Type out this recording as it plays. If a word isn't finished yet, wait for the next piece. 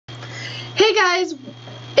Hey guys,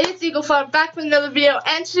 it's Eagle Farm back with another video,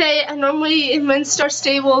 and today I normally am in Star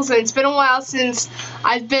Stables, and it's been a while since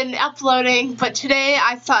I've been uploading, but today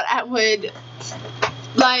I thought I would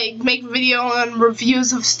make a video on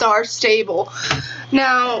reviews of Star Stable.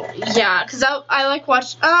 Now, yeah, because I like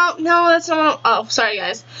watch. Oh no, that's not. Oh, sorry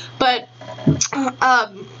guys, but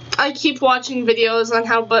I keep watching videos on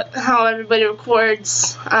how everybody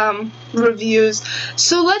records reviews.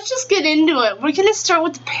 So let's just get into it. We're gonna start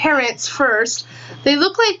with the parents first. They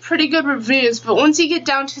look like pretty good reviews, but once you get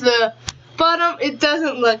down to the bottom, it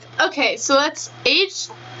doesn't look okay. So that's age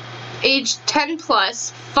 10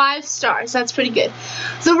 plus, 5 stars. That's pretty good.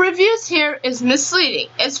 The reviews here is misleading.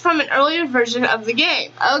 It's from an earlier version of the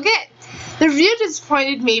game. Okay. The review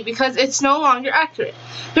disappointed me because it's no longer accurate.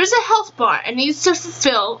 There's a health bar and needs to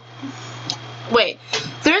fulfill. Wait.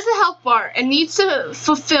 There's a health bar and needs to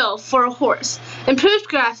fulfill for a horse. Improved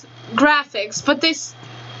graphics, but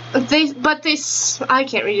I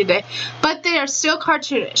can't read today. But they are still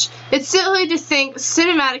cartoonish. It's silly to think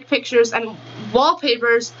cinematic pictures and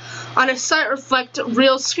wallpapers on a site reflect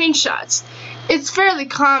real screenshots. It's fairly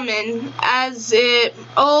common as it.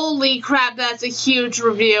 Holy crap, that's a huge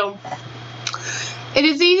review. It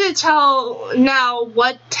is easy to tell now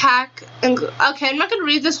what tack. Okay, I'm not gonna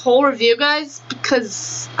read this whole review, guys,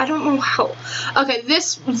 because I don't know how. Okay, the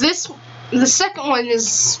second one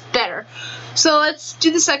is better. So let's do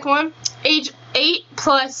the second one. Age 8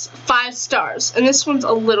 plus 5 stars, and this one's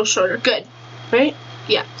a little shorter. Good, right?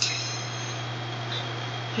 Yeah.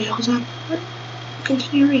 Wait, hold on. What?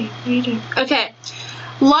 Continue reading. What are you doing? Okay.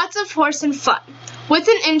 Lots of horse and fun. With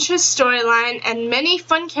an interesting storyline and many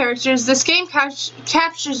fun characters, this game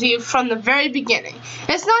captures you from the very beginning.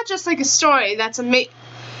 It's not just like a story that's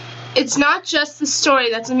It's not just the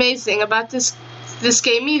story that's amazing about this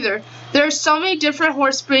game either. There are so many different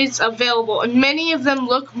horse breeds available, and many of them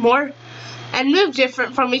look more and move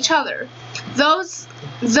different from each other.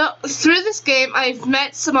 Through this game, I've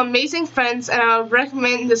met some amazing friends, and I would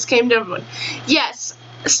recommend this game to everyone. Yes,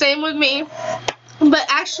 same with me. But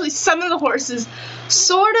actually, some of the horses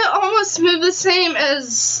sort of almost move the same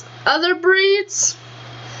as other breeds.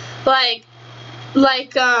 Like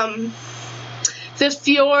the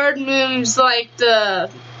Fjord moves like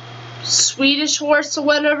the Swedish horse or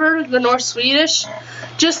whatever, the North Swedish.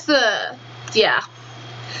 Yeah.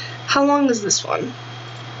 How long is this one?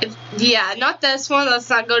 Yeah, not this one. Let's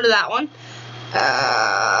not go to that one.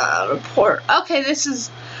 Report. Okay, this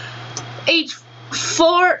is age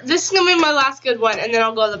 4. This is going to be my last good one, and then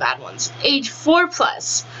I'll go to the bad ones. Age 4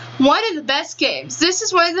 plus. One of the best games. This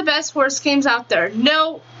is one of the best horse games out there.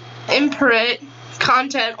 No imperate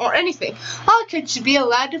content or anything. All kids should be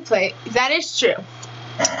allowed to play. That is true.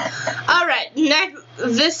 Alright,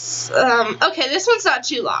 next, okay, this one's not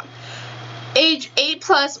too long. Age 8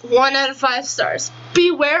 plus, 1 out of 5 stars.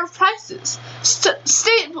 Beware of prices. Star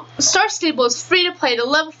Stable is free to play to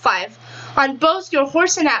level 5 on both your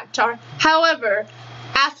horse and avatar. However,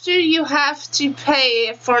 after you have to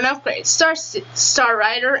pay for an upgrade, Star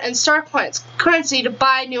Rider and Star Points currency to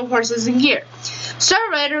buy new horses and gear.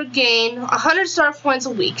 Star Rider gain 100 Star Points a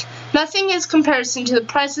week. Nothing is comparison to the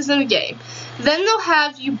prices in the game. Then they'll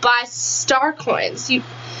have you buy Star Coins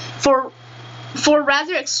for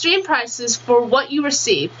rather extreme prices for what you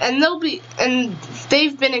receive, and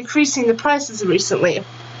they've been increasing the prices recently.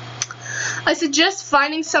 I suggest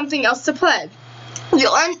finding something else to play.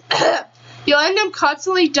 You'll end up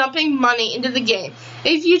constantly dumping money into the game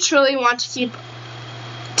if you truly want to keep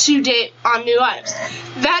to date on new items.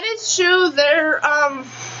 That is true.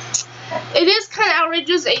 It is kind of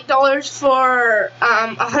outrageous, $8 for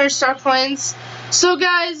 100 Star Coins. So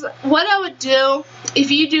guys, what I would do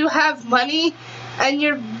if you do have money and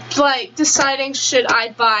you're deciding, should I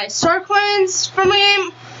buy Star Coins from a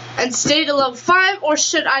game and stay to level 5, or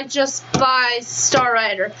should I just buy Star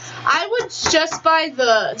Rider? I would just buy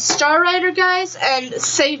the Star Rider, guys, and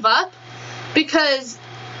save up, because,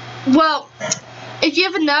 well, if you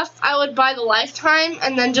have enough, I would buy the lifetime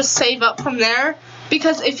and then just save up from there,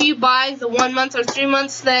 because if you buy the 1 month or 3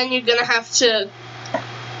 months, then you're gonna have to,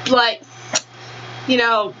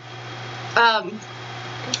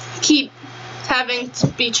 keep having to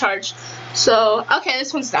be charged. So, okay,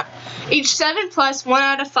 this one's done. Age 7 plus, 1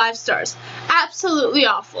 out of 5 stars. Absolutely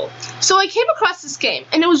awful. So I came across this game,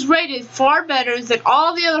 and it was rated far better than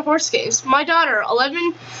all the other horse games. My daughter,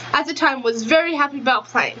 11 at the time, was very happy about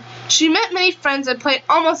playing. She met many friends and played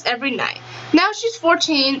almost every night. Now she's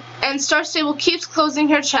 14, and Star Stable keeps closing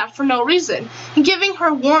her chat for no reason, and giving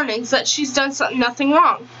her warnings that she's done nothing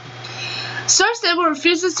wrong. Starstable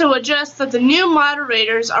refuses to address that the new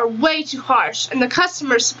moderators are way too harsh and the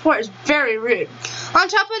customer support is very rude. On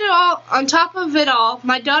top of it all,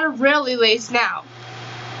 my daughter rarely lays now.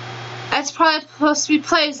 That's probably supposed to be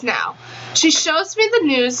plays now. She shows me the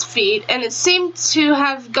news feed and it seemed to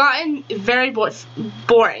have gotten very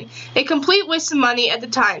boring. A complete waste of money at the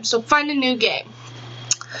time, so find a new game.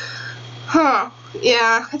 Huh.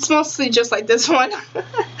 Yeah, it's mostly just like this one.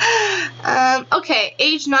 Okay,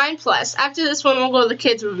 age 9+. After this one, we'll go to the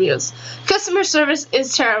kids' reviews. Customer service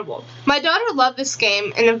is terrible. My daughter loved this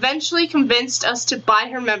game and eventually convinced us to buy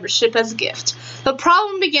her membership as a gift. The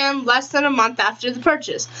problem began less than a month after the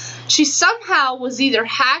purchase. She somehow was either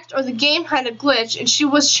hacked or the game had a glitch and she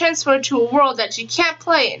was transferred to a world that she can't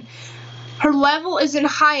play in. Her level isn't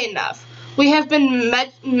high enough. We have been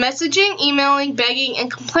messaging, emailing, begging,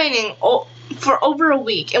 and complaining for over a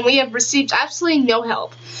week, and we have received absolutely no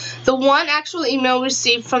help. The one actual email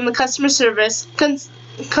received from the customer service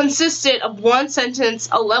consisted of one sentence: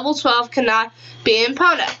 a level 12 cannot be in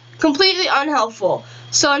Pona. Completely unhelpful.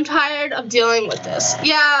 So I'm tired of dealing with this.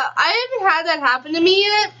 Yeah, I haven't had that happen to me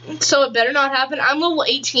yet, so it better not happen. I'm level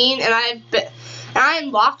 18, and I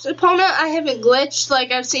unlocked Epona. I haven't glitched.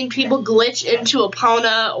 Like, I've seen people glitch into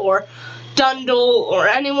Epona or Dundle or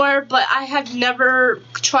anywhere, but I have never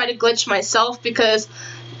tried to glitch myself because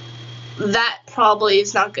that probably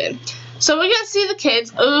is not good. So we're gonna see the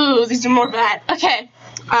kids. Ooh, these are more bad. Okay,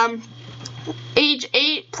 age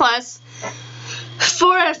 8+,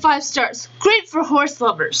 4 out of 5 stars. Great for horse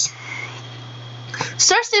lovers.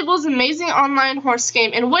 Starstable is an amazing online horse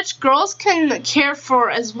game in which girls can care for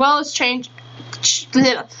as well as train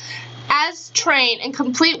and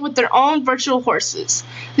complete with their own virtual horses.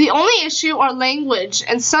 The only issue are language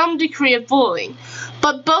and some degree of bullying,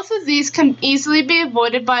 but both of these can easily be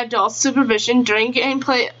avoided by adult supervision during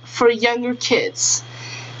gameplay for younger kids.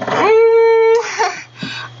 The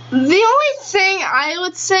only thing I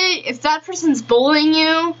would say, if that person's bullying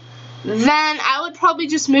you, then I would probably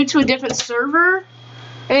just move to a different server.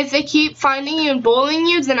 And if they keep finding you and bullying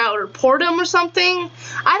you, then I would report them or something.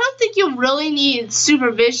 I don't think you really need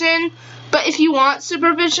supervision. But if you want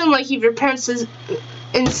supervision, like if your parents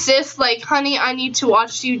insist, like, honey, I need to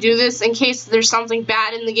watch you do this in case there's something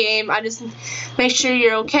bad in the game. I just make sure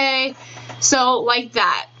you're okay. So, like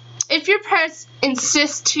that. If your parents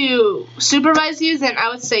insist to supervise you, then I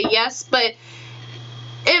would say yes. But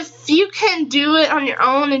if you can do it on your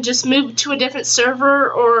own and just move to a different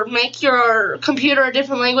server or make your computer a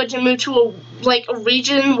different language and move to a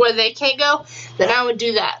region where they can't go, then I would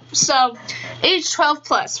do that. So, age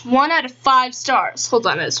 12+, 1 out of 5 stars. Hold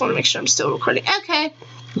on, I just want to make sure I'm still recording. Okay.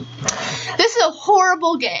 This is a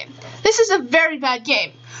horrible game. This is a very bad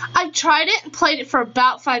game. I tried it and played it for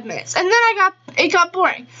about 5 minutes, and then it got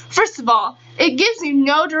boring. First of all, it gives you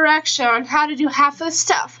no direction on how to do half of the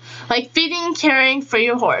stuff, like feeding and caring for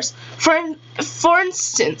your horse. For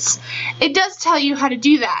instance, it does tell you how to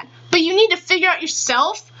do that, but you need to figure out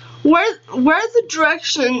yourself where the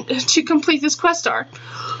direction to complete this quest are.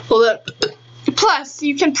 Hold up. Plus,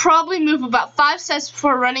 you can probably move about 5 steps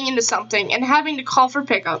before running into something and having to call for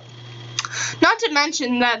pickup. Not to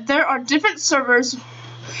mention that there are different servers,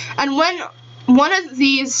 and when one of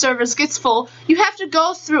these servers gets full, you have to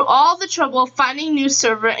go through all the trouble of finding a new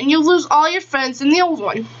server, and you lose all your friends in the old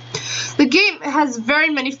one. The game has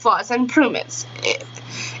very many flaws and improvements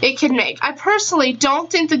it can make. I personally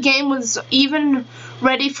don't think the game was even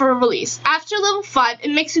ready for release. After level 5,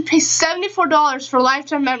 it makes you pay $74 for a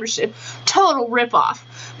lifetime membership. Total ripoff.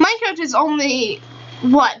 Minecraft is only,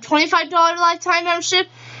 what, $25 lifetime membership?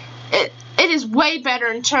 It is way better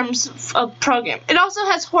in terms of program. It also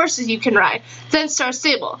has horses you can ride, then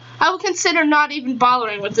Starstable. I would consider not even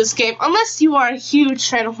bothering with this game unless you are a huge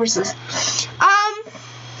fan of horses.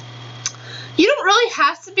 You don't really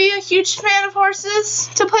have to be a huge fan of horses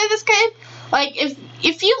to play this game. Like,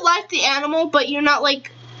 if you like the animal, but you're not,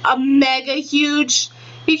 like, a mega huge,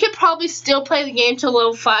 you could probably still play the game till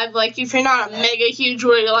level 5. Like, if you're not a mega huge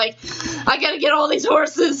where you're like, I gotta get all these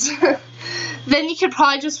horses, then you could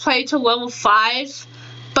probably just play till level 5.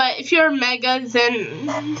 But if you're a mega,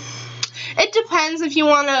 then it depends if you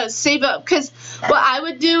want to save up. Because what I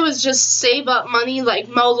would do is just save up money, like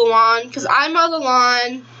mow the lawn. Because I mow the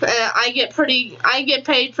lawn, and I get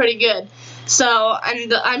paid pretty good. So,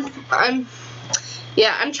 and I'm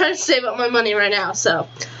trying to save up my money right now. So,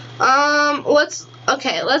 let's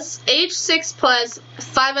age 6+,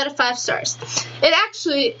 5 out of 5 stars.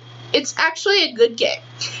 It's actually a good game.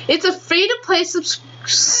 It's a free-to-play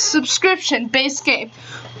subscription-based game.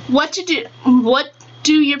 What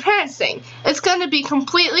do your parents think? It's going to be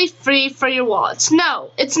completely free for your wallets. No,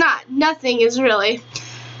 it's not. Nothing is really.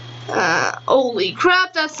 Holy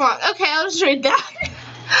crap, that's long. Okay, I'll just read that.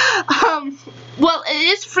 Well,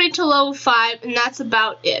 it is free to level 5, and that's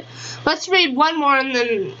about it. Let's read one more, and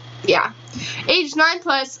then, yeah. Age 9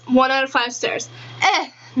 plus, 1 out of 5 stars.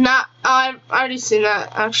 I've already seen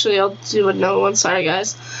that. Actually, I'll do another one. Sorry,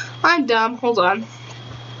 guys. I'm dumb. Hold on.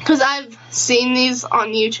 Because I've seen these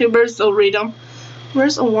on YouTubers. They'll read them.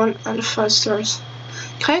 Where's a 1 out of 5 stars?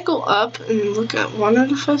 Can I go up and look at 1 out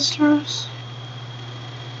of 5 stars?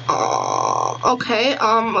 Okay.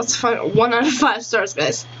 Let's find 1 out of 5 stars,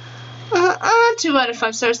 guys. 2 out of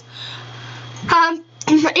 5 stars.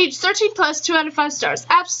 Age 13 plus, 2 out of 5 stars.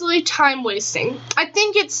 Absolutely time wasting. I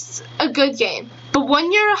think it's a good game, but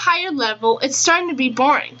when you're a higher level, it's starting to be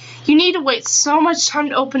boring. You need to wait so much time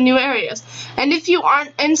to open new areas, and if you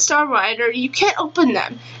aren't N-Star Rider, you can't open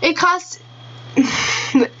them. Its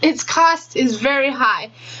cost is very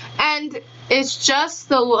high, and it's just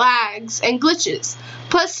the lags and glitches.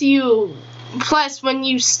 Plus when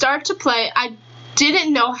you start to play, I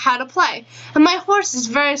didn't know how to play, and my horse is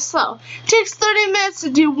very slow. It takes 30 minutes to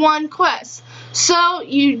do one quest. So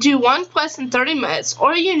you do one quest in 30 minutes,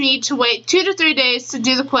 or you need to wait 2 to 3 days to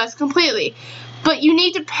do the quest completely. But you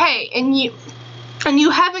need to pay, and you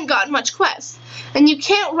haven't gotten much quests. And you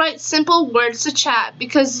can't write simple words to chat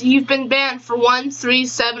because you've been banned for 1, 3,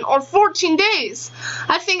 7, or 14 days.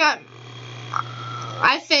 I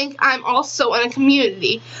think I'm also in a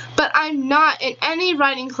community, but I'm not in any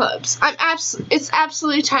writing clubs. It's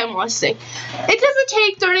absolutely time wasting. It doesn't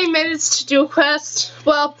take 30 minutes to do a quest.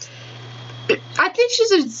 Well, I think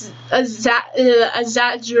she's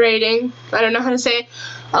exaggerating. I don't know how to say it,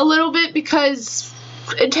 a little bit, because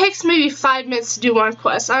it takes maybe 5 minutes to do one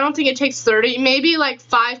quest. I don't think it takes 30. Maybe like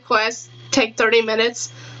 5 quests take 30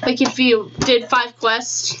 minutes. Like if you did 5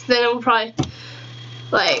 quests, then it would probably,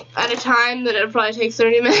 like, at a time, then it would probably take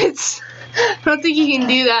 30 minutes. I don't think you can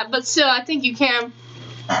do that, but still, I think you can.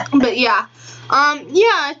 But yeah. Yeah,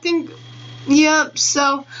 I think, yeah,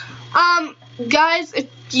 so, guys, if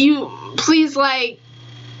you, please, like,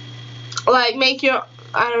 make your,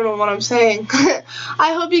 I don't know what I'm saying.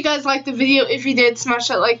 I hope you guys liked the video. If you did, smash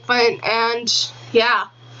that like button, and, yeah.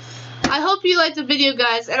 I hope you liked the video,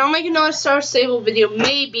 guys, and I'll make another Star Stable video,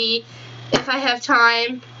 maybe, if I have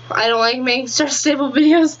time. I don't like making Star Stable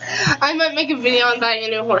videos. I might make a video on buying a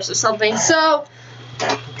new horse or something. So,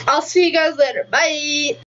 I'll see you guys later. Bye!